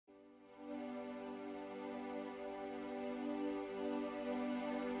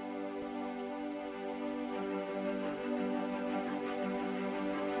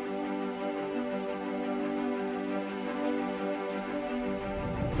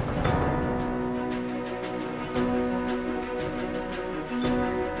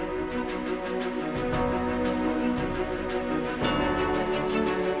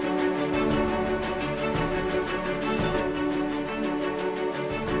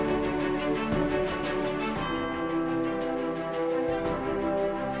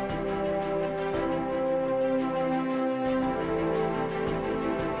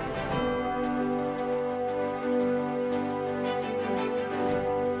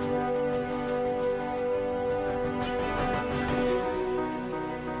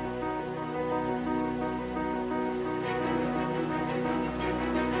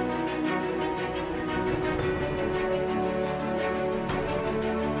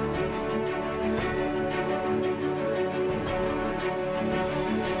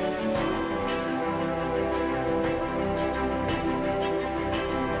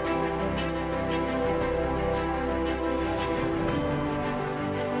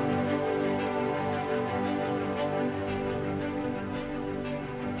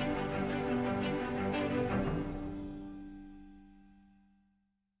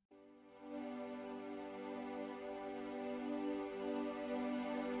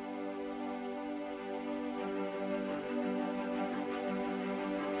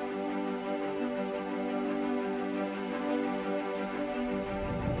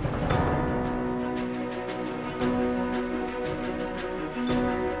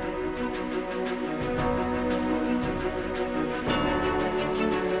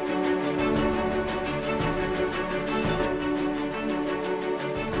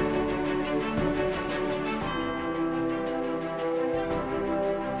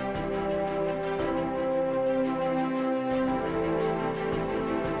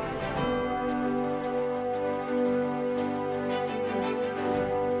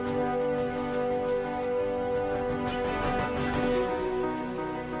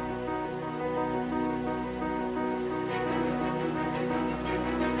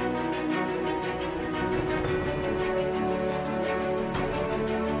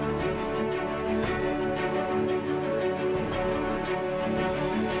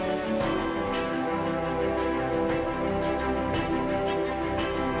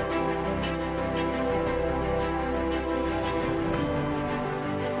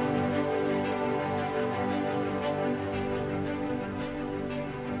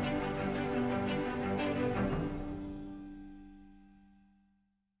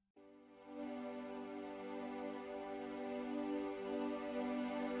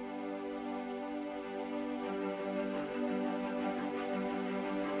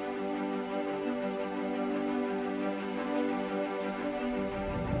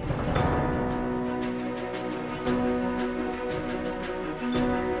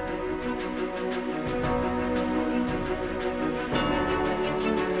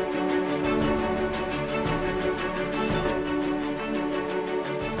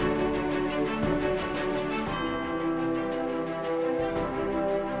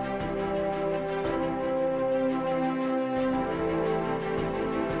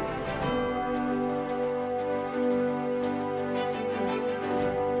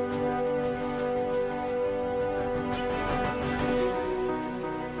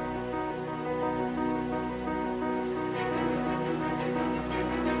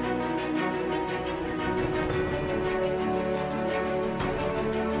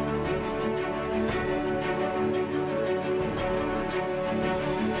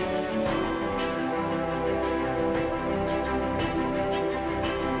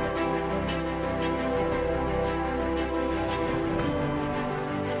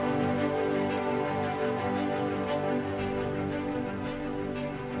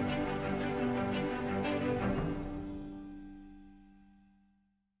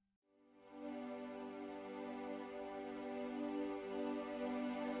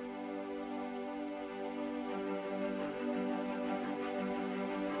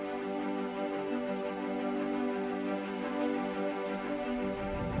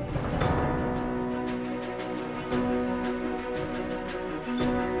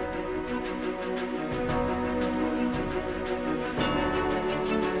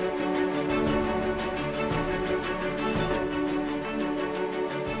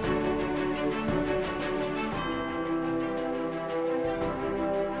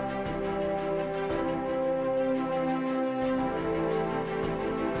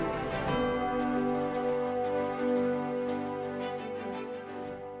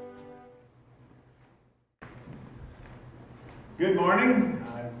Good morning.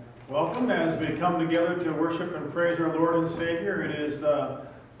 Welcome as we come together to worship and praise our Lord and Savior. It is the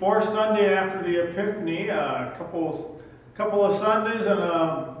fourth Sunday after the Epiphany, a couple of Sundays, and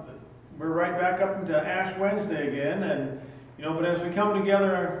we're right back up into Ash Wednesday again. And but as we come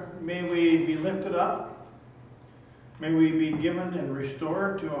together, may we be lifted up. May we be given and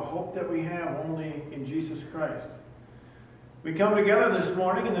restored to a hope that we have only in Jesus Christ. We come together this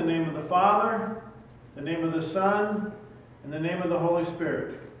morning in the name of the Father, the name of the Son, in the name of the Holy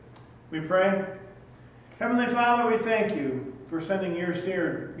Spirit. We pray. Heavenly Father, we thank you for sending your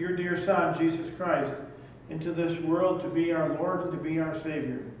dear Son, Jesus Christ, into this world to be our Lord and to be our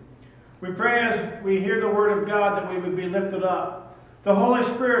Savior. We pray as we hear the Word of God that we would be lifted up. The Holy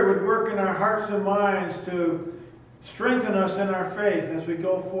Spirit would work in our hearts and minds to strengthen us in our faith as we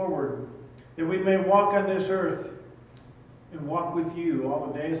go forward, that we may walk on this earth and walk with you all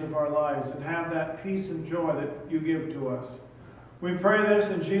the days of our lives and have that peace and joy that you give to us. We pray this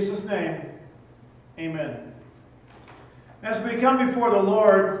in Jesus' name. Amen. As we come before the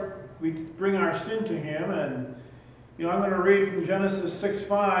Lord, we bring our sin to Him, and I'm going to read from Genesis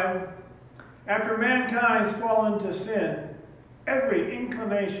 6:5. After mankind's fall into sin, every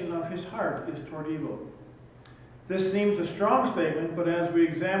inclination of his heart is toward evil. This seems a strong statement, but as we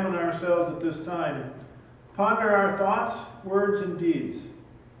examine ourselves at this time, ponder our thoughts, words, and deeds.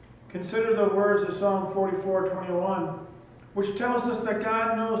 Consider the words of Psalm 44:21, which tells us that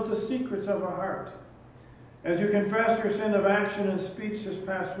God knows the secrets of our heart. As you confess your sin of action and speech this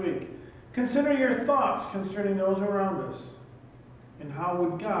past week, consider your thoughts concerning those around us. And how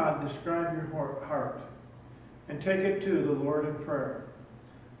would God describe your heart? And take it to the Lord in prayer.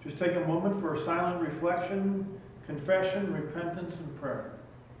 Just take a moment for silent reflection, confession, repentance, and prayer.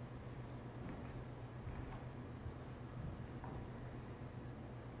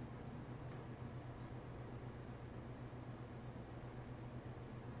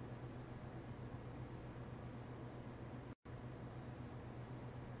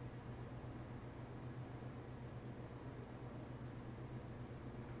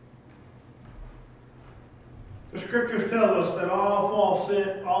 The Scriptures tell us that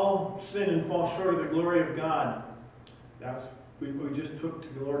all sin and fall short of the glory of God. That's we just took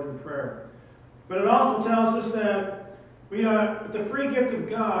to the Lord in prayer. But it also tells us that the free gift of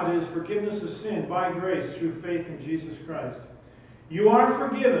God is forgiveness of sin by grace through faith in Jesus Christ. You are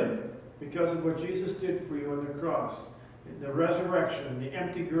forgiven because of what Jesus did for you on the cross, the resurrection, the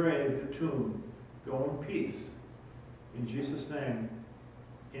empty grave, the tomb. Go in peace. In Jesus' name,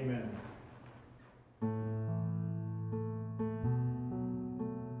 amen.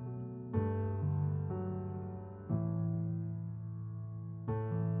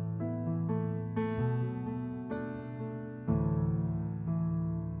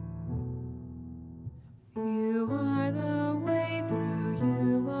 You are the way through,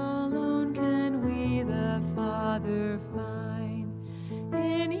 you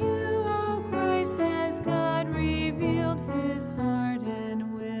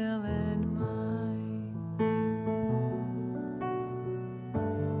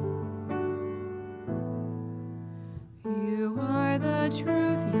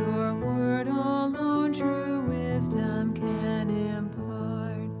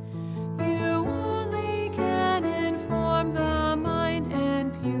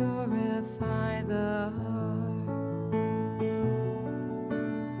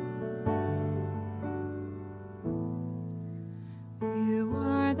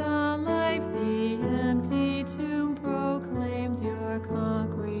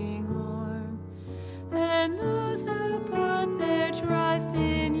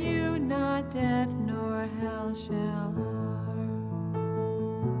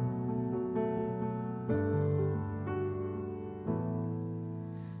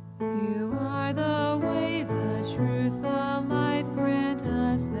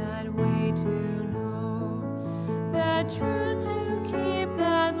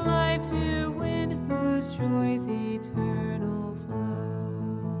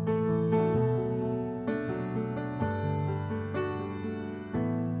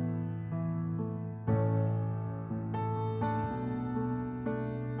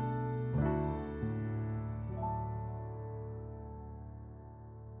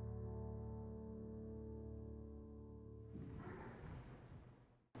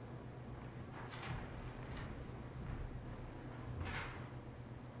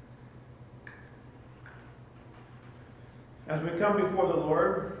As we come before the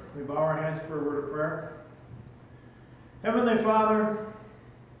Lord, we bow our heads for a word of prayer. Heavenly Father,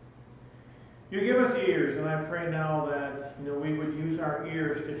 you give us ears, and I pray now that we would use our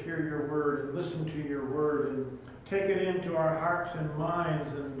ears to hear your word and listen to your word and take it into our hearts and minds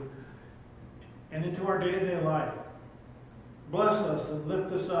and into our day-to-day life. Bless us and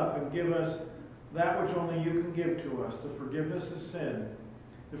lift us up and give us that which only you can give to us, the forgiveness of sin,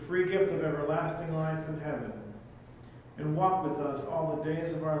 the free gift of everlasting life in heaven. And walk with us all the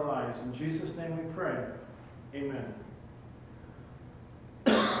days of our lives. In Jesus' name we pray. Amen.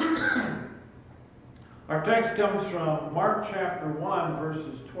 Our text comes from Mark chapter 1,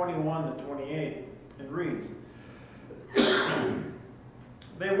 verses 21 to 28, and reads,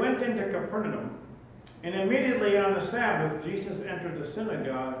 They went into Capernaum, and immediately on the Sabbath Jesus entered the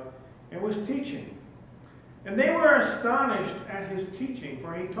synagogue and was teaching. And they were astonished at his teaching,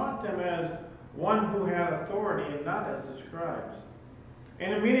 for he taught them as one who had authority and not as the scribes.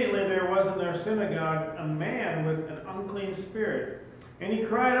 And immediately there was in their synagogue a man with an unclean spirit, and he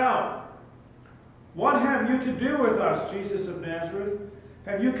cried out, What have you to do with us, Jesus of Nazareth?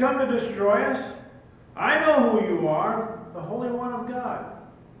 Have you come to destroy us? I know who you are, the Holy One of God.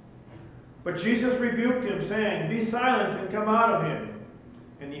 But Jesus rebuked him, saying, Be silent and come out of him.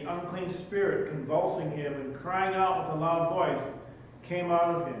 And the unclean spirit, convulsing him and crying out with a loud voice, came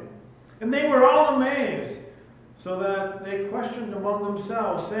out of him. And they were all amazed, so that they questioned among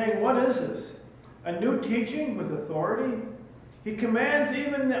themselves, saying, What is this? A new teaching with authority? He commands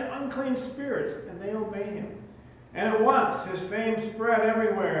even the unclean spirits, and they obey him. And at once his fame spread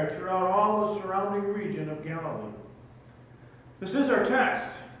everywhere throughout all the surrounding region of Galilee. This is our text.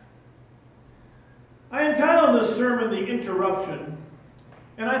 I entitled this sermon, The Interruption.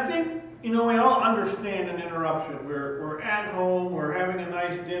 And I think, we all understand an interruption. We're at home, we're having a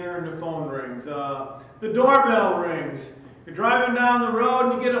nice dinner, and the phone rings. The doorbell rings. You're driving down the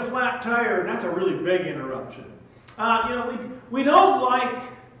road and you get a flat tire, and that's a really big interruption. We don't like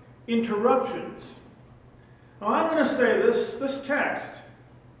interruptions. Now, I'm going to say this text,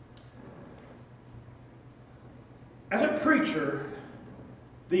 as a preacher,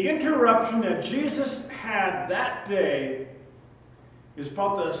 the interruption that Jesus had that day is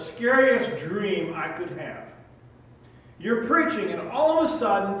about the scariest dream I could have. You're preaching, and all of a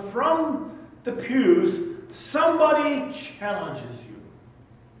sudden, from the pews, somebody challenges you.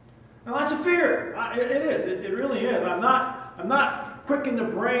 Now that's a fear. It is. It really is. I'm not quick in the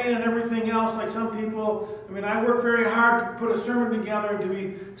brain and everything else like some people. I work very hard to put a sermon together, and to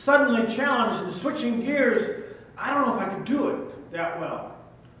be suddenly challenged and switching gears, I don't know if I can do it that well.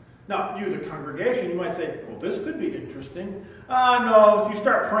 Now, you, the congregation, you might say, well, this could be interesting. No, you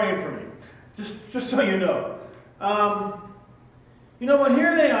start praying for me, just so you know. But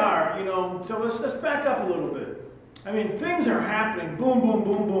here they are, so let's back up a little bit. Things are happening, boom, boom,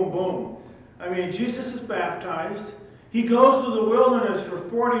 boom, boom, boom. Jesus is baptized. He goes to the wilderness for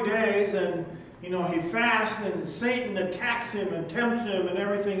 40 days, and, he fasts, and Satan attacks him and tempts him and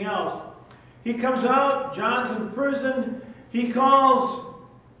everything else. He comes out, John's in prison. He calls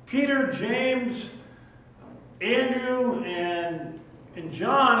Peter, James, Andrew, and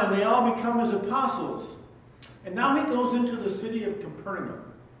John, and they all become his apostles. And now he goes into the city of Capernaum.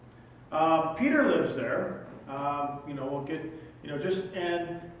 Peter lives there.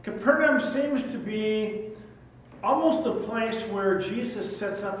 And Capernaum seems to be almost the place where Jesus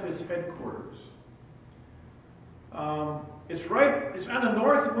sets up his headquarters. It's on the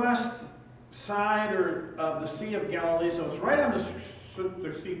northwest side of the Sea of Galilee, so it's right on the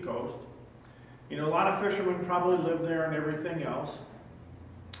sea coast. A lot of fishermen probably live there and everything else.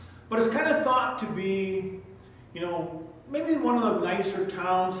 But it's kind of thought to be, maybe one of the nicer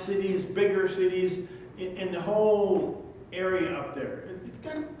towns, cities, bigger cities in the whole area up there. It's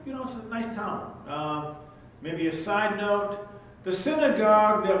kind of, it's a nice town. Maybe a side note, the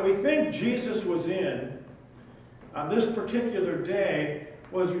synagogue that we think Jesus was in on this particular day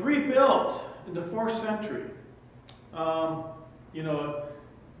was rebuilt in the 4th century.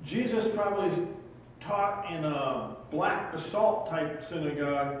 Jesus probably taught in a black basalt type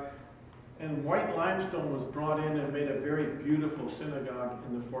synagogue, and white limestone was brought in and made a very beautiful synagogue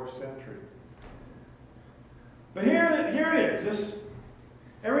in the 4th century. But here it is.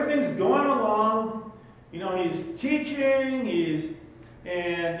 Everything's going along. He's teaching.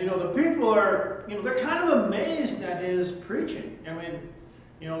 The people are, they're kind of amazed at his preaching.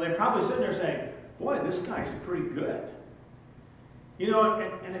 They're probably sitting there saying, boy, this guy's pretty good.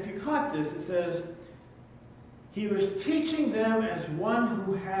 And if you caught this, it says, he was teaching them as one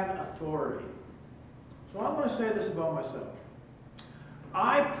who had authority. So I want to say this about myself.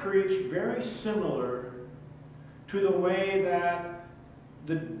 I preach very similar to the way that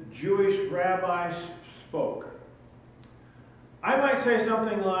the Jewish rabbis spoke. I might say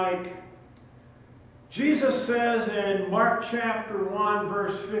something like, Jesus says in Mark chapter 1,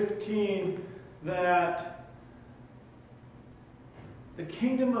 verse 15, that the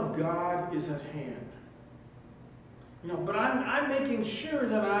kingdom of God is at hand. But I'm making sure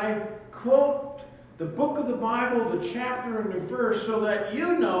that I quote the book of the Bible, the chapter and the verse, so that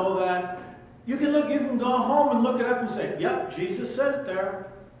you know that you can go home and look it up and say, yep, Jesus said it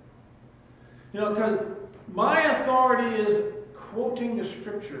there. Because my authority is quoting the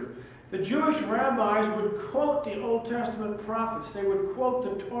Scripture. The Jewish rabbis would quote the Old Testament prophets. They would quote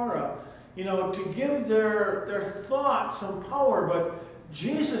the Torah, to give their thoughts some power. But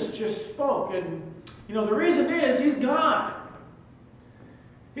Jesus just spoke. And, the reason is He's God.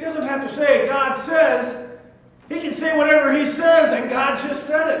 He doesn't have to say, God says. He can say whatever He says, and God just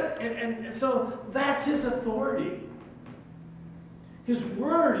said it. And so that's His authority. His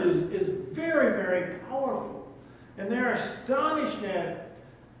word is very, very powerful. And they're astonished at,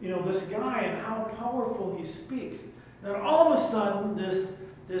 this guy and how powerful he speaks. Then all of a sudden,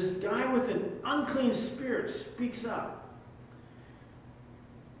 this guy with an unclean spirit speaks up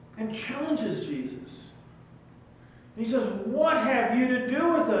and challenges Jesus. And he says, "What have you to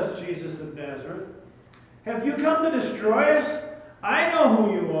do with us, Jesus of Nazareth? Have you come to destroy us? I know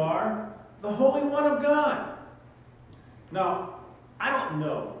who you are, the Holy One of God." Now, I don't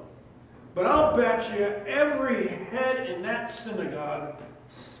know, but I'll bet you every head in that synagogue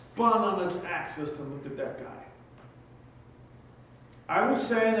spun on its axis to look at that guy. I would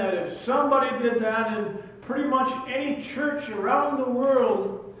say that if somebody did that in pretty much any church around the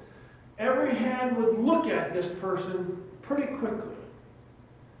world, every head would look at this person pretty quickly.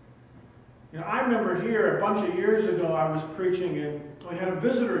 I remember here a bunch of years ago I was preaching, and we had a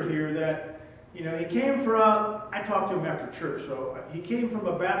visitor here that, he came from, I talked to him after church, so he came from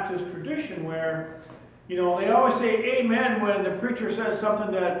a Baptist tradition where, they always say amen when the preacher says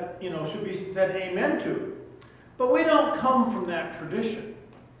something that, should be said amen to. But we don't come from that tradition.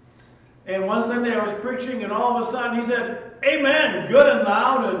 And one Sunday I was preaching, and all of a sudden he said, amen, good and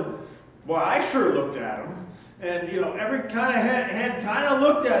loud, and well, I sure looked at him. And, every kind of head kind of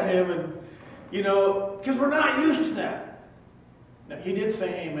looked at him, and, because we're not used to that. Now, he did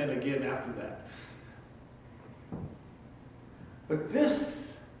say amen again after that. But this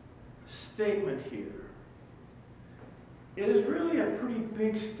statement here, it is really a pretty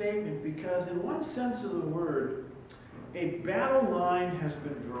big statement because in one sense of the word, a battle line has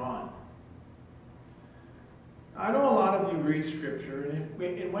been drawn. I know a lot of you read Scripture,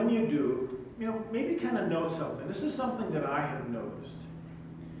 and when you do, maybe kind of note something. This is something that I have noticed.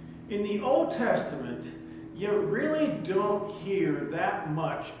 In the Old Testament, you really don't hear that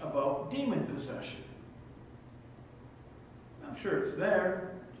much about demon possession. I'm sure it's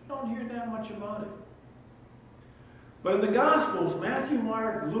there. You don't hear that much about it. But in the Gospels, Matthew,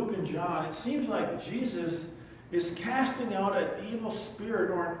 Mark, Luke, and John, it seems like Jesus is casting out an evil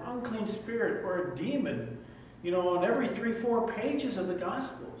spirit or an unclean spirit or a demon, on every 3-4 pages of the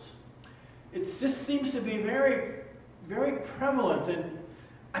Gospels. It just seems to be very, very prevalent. And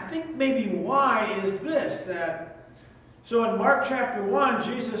I think maybe why is this, so in Mark chapter 1,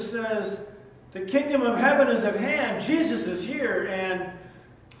 Jesus says, the kingdom of heaven is at hand. Jesus is here, and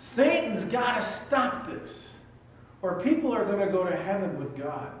Satan's got to stop this, or people are going to go to heaven with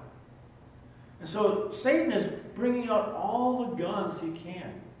God. And so Satan is bringing out all the guns he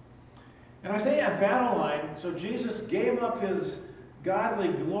can. And I say a battle line, so Jesus gave up his godly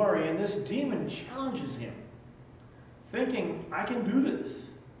glory, and this demon challenges him, thinking, I can do this.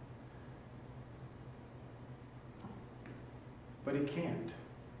 But he can't.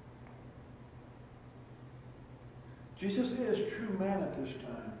 Jesus is true man at this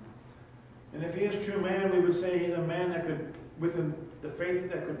time. And if he is true man, we would say he's a man that could, with the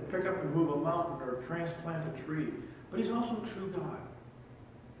faith that could pick up and move a mountain or transplant a tree. But he's also true God.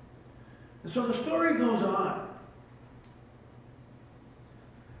 And so the story goes on.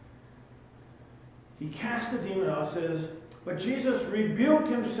 He cast the demon out, says, but Jesus rebuked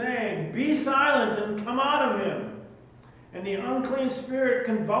him, saying, be silent and come out of him. And the unclean spirit,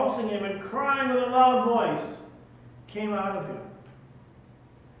 convulsing him and crying with a loud voice, came out of him.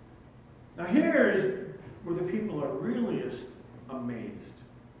 Now here's where the people are really amazed.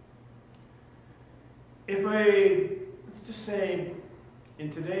 Let's just say,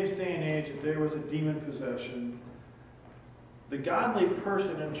 in today's day and age, if there was a demon possession, the godly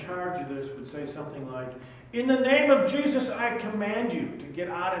person in charge of this would say something like, in the name of Jesus, I command you to get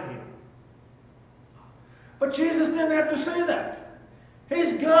out of him. But Jesus didn't have to say that.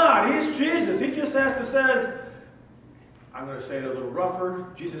 He's God. He's Jesus. He just has to say, I'm going to say it a little rougher.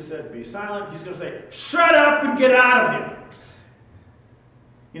 Jesus said, be silent. He's going to say, shut up and get out of him.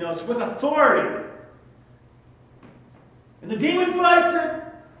 You know, it's with authority. And the demon fights it,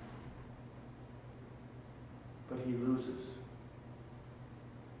 but he loses.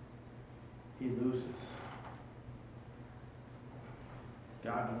 He loses.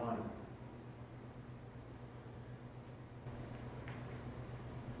 God won.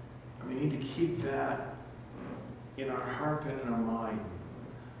 And we need to keep that in our heart and in our mind.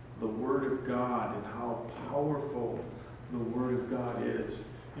 The Word of God and how powerful the Word of God is.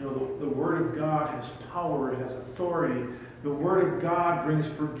 You know, the Word of God has power, it has authority. The Word of God brings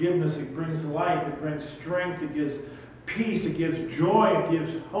forgiveness, it brings life, it brings strength, it gives peace, it gives joy, it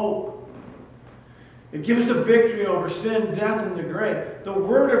gives hope. It gives the victory over sin, death, and the grave. The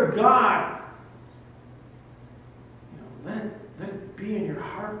Word of God, you know, let it be in your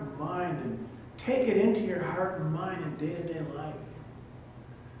heart and mind, and take it into your heart and mind in day-to-day life.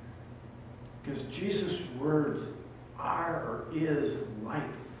 Because Jesus' words are or is life.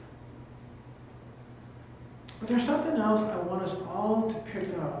 But there's something else I want us all to pick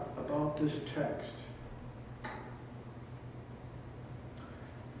up about this text.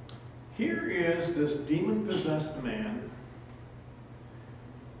 Here is this demon-possessed man,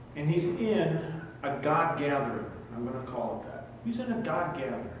 and he's in a God gathering. I'm going to call it that. He's in a God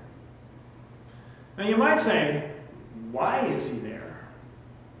gathering. Now you might say, why is he there?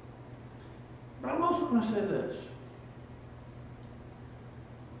 But I'm also going to say this.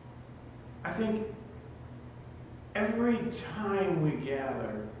 I think every time we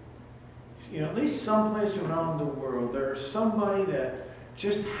gather, you know, at least someplace around the world, there's somebody that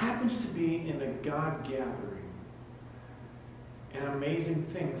just happens to be in a God gathering, and amazing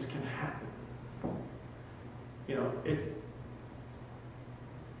things can happen. You know, it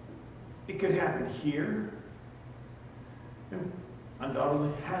could happen here, and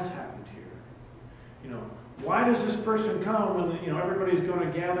undoubtedly has happened here. You know, why does this person come when, you know, everybody's going to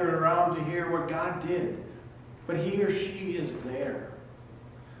gather around to hear what God did? But he or she is there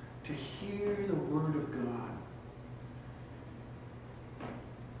to hear the Word of God.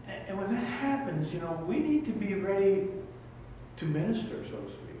 And when that happens, you know, we need to be ready to minister, so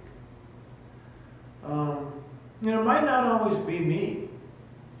to speak. You know, it might not always be me.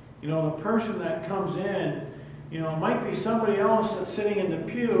 You know, the person that comes in, you know, it might be somebody else that's sitting in the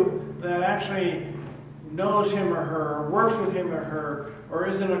pew that actually knows him or her, or works with him or her, or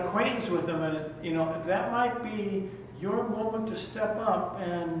is an acquaintance with him. And, you know, that might be your moment to step up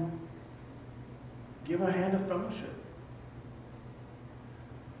and give a hand of fellowship.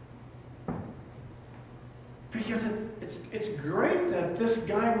 Because it's great that this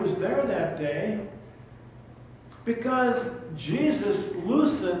guy was there that day, because Jesus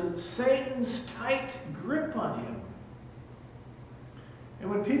loosened Satan's tight grip on him. And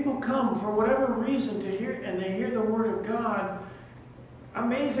when people come for whatever reason to hear, and they hear the Word of God,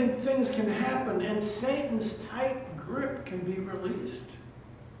 amazing things can happen, and Satan's tight grip can be released.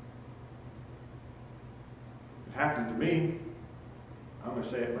 It happened to me. I'm going to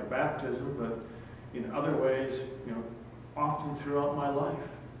say it at my baptism, but in other ways, you know, often throughout my life.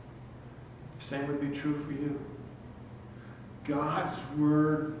 The same would be true for you. God's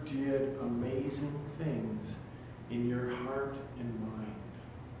Word did amazing things in your heart and mind.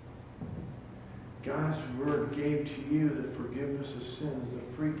 God's Word gave to you the forgiveness of sins, the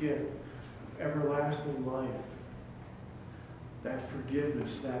free gift of everlasting life. That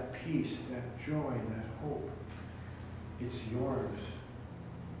forgiveness, that peace, that joy, that hope. It's yours.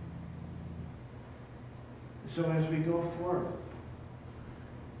 So as we go forth,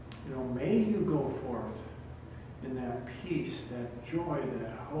 you know, may you go forth in that peace, that joy,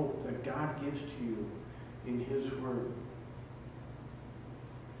 that hope that God gives to you in His Word.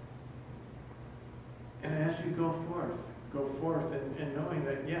 And as you go forth and knowing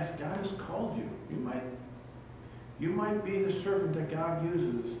that, yes, God has called you. You might be the servant that God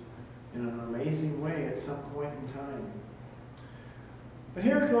uses in an amazing way at some point in time. But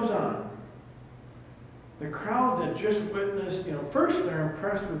here it goes on. The crowd that just witnessed, you know, first they're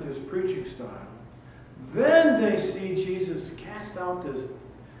impressed with his preaching style. Then they see Jesus cast out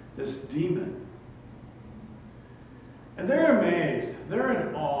this demon. And they're amazed. They're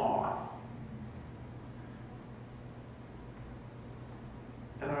in awe.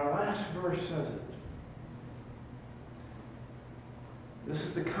 And our last verse says it. This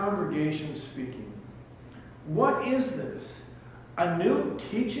is the congregation speaking. What is this? A new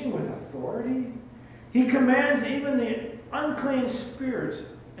teaching with authority? He commands even the unclean spirits,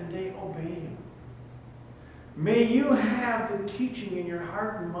 and they obey him. May you have the teaching in your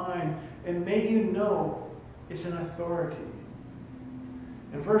heart and mind, and may you know is an authority.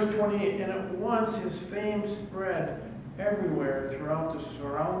 In verse 28, and at once his fame spread everywhere throughout the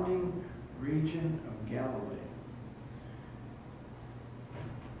surrounding region of Galilee.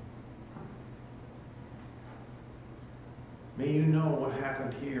 May you know what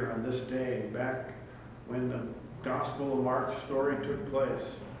happened here on this day, back when the Gospel of Mark's story took place,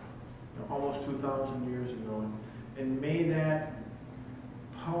 almost 2,000 years ago. And may that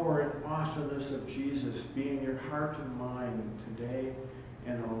power and awesomeness of Jesus be in your heart and mind today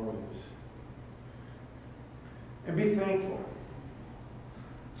and always. And be thankful.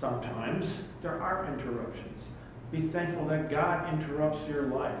 Sometimes there are interruptions. Be thankful that God interrupts your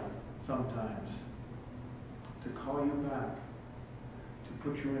life sometimes to call you back, to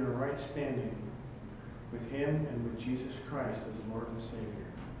put you in a right standing with Him and with Jesus Christ as Lord and Savior.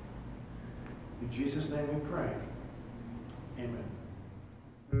 In Jesus' name we pray. Amen.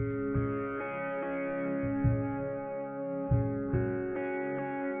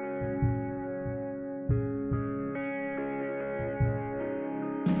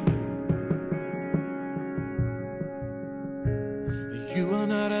 You are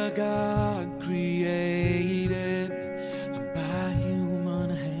not a God created by human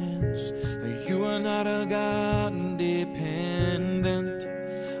hands. You are not a God dependent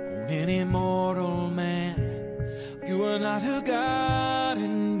on any mortal man. You are not a God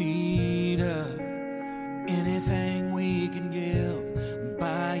in need of anything we can give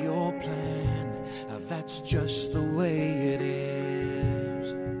by your plan. That's just the way it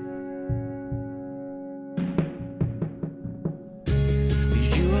is.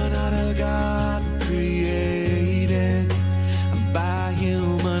 You are not a God created by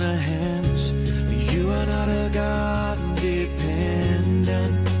human hands. You are not a God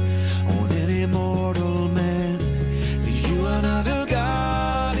dependent on any mortal man. You are not a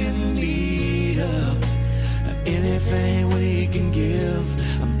God in need of anything we can give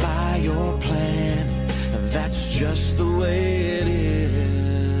by your plan. That's just the way it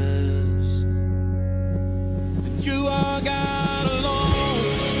is. You are God alone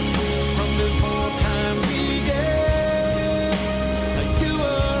from before time began. You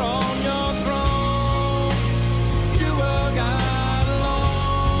were on your throne. You were God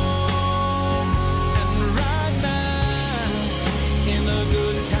alone. And right now, in the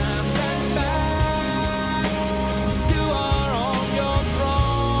good times and bad, you are on your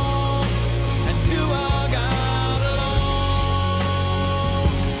throne. And you are God alone.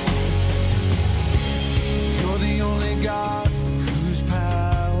 You're the only God whose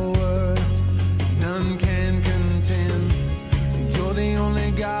power none can contend. You're the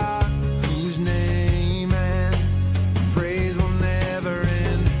only God whose name and praise will never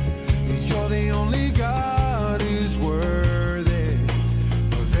end. You're the only God who's worthy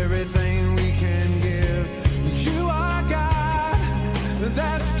of everything we can give. You are God,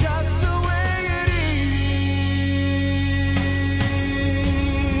 that's just the way it is.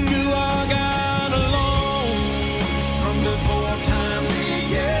 You are God alone from before time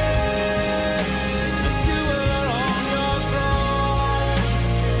began. You were on your throne,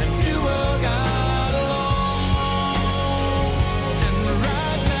 and you were God alone. And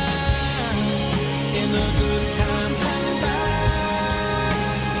right now, in the good times and bad,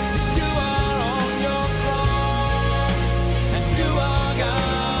 you are on your throne, and you are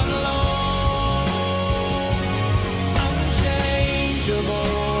God alone. Unchangeable,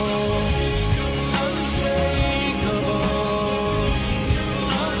 unshakable,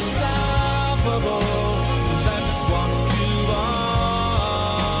 unstoppable. That's what you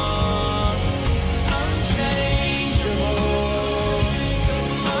are. Unchangeable,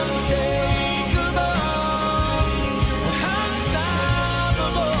 unshakable,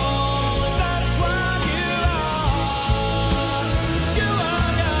 unstoppable. That's what you are. You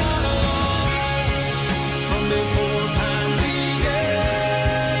are God alone from before time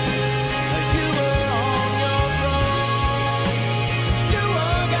began. You were on your throne. You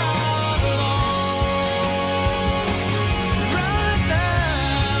are God alone. Right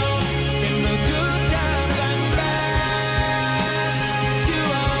now, in the good times and bad, you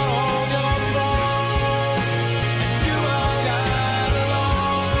are on your throne. And you are God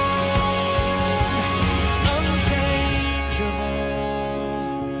alone. Unchangeable,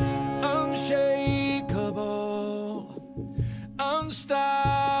 unshakable,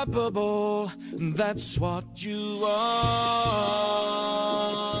 unstoppable. That's what you are.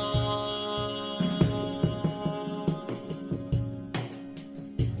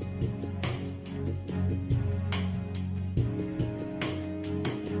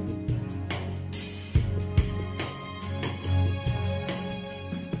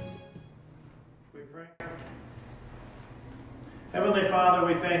 We pray. Heavenly Father,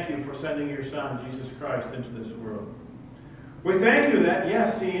 we thank you for sending your Son, Jesus Christ, into this world. We thank you that,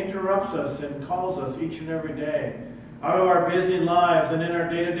 yes, he interrupts us and calls us each and every day out of our busy lives and in our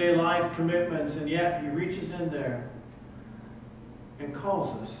day-to-day life commitments, and yet he reaches in there and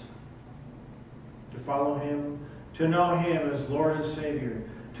calls us to follow him, to know him as Lord and Savior,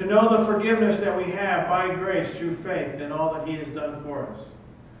 to know the forgiveness that we have by grace through faith in all that he has done for us.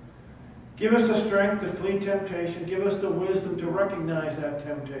 Give us the strength to flee temptation. Give us the wisdom to recognize that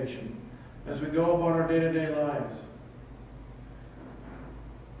temptation as we go about our day-to-day lives.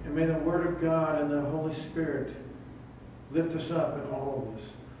 And may the Word of God and the Holy Spirit lift us up in all of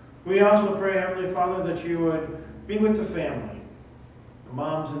this. We also pray, Heavenly Father, that you would be with the family, the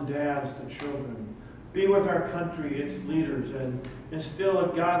moms and dads, the children. Be with our country, its leaders, and instill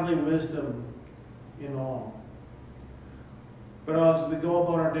a godly wisdom in all. But as we go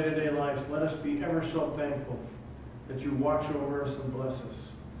about our day-to-day lives, let us be ever so thankful that you watch over us and bless us.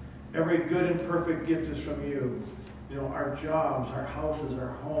 Every good and perfect gift is from you. You know, our jobs, our houses, our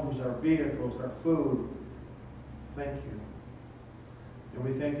homes, our vehicles, our food. Thank you. And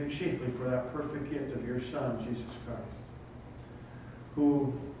we thank you chiefly for that perfect gift of your Son, Jesus Christ,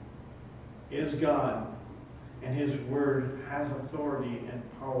 who is God, and his word has authority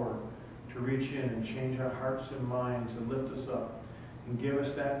and power to reach in and change our hearts and minds and lift us up and give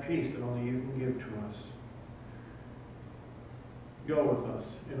us that peace that only you can give to us. Go with us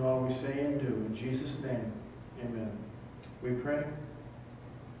in all we say and do. In Jesus' name, amen. We pray.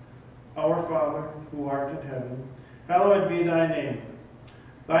 Our Father, who art in heaven, hallowed be thy name.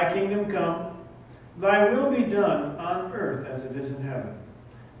 Thy kingdom come, thy will be done on earth as it is in heaven.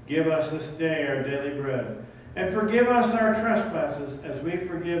 Give us this day our daily bread, and forgive us our trespasses as we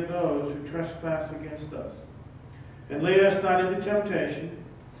forgive those who trespass against us. And lead us not into temptation,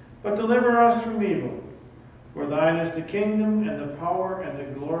 but deliver us from evil. For thine is the kingdom, and the power, and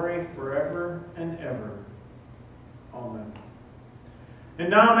the glory forever and ever. Amen. And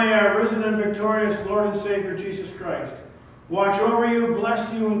now may our risen and victorious Lord and Savior Jesus Christ watch over you,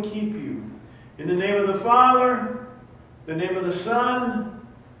 bless you, and keep you. In the name of the Father, the name of the Son,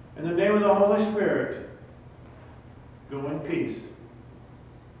 in the name of the Holy Spirit, go in peace.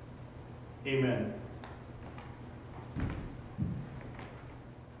 Amen.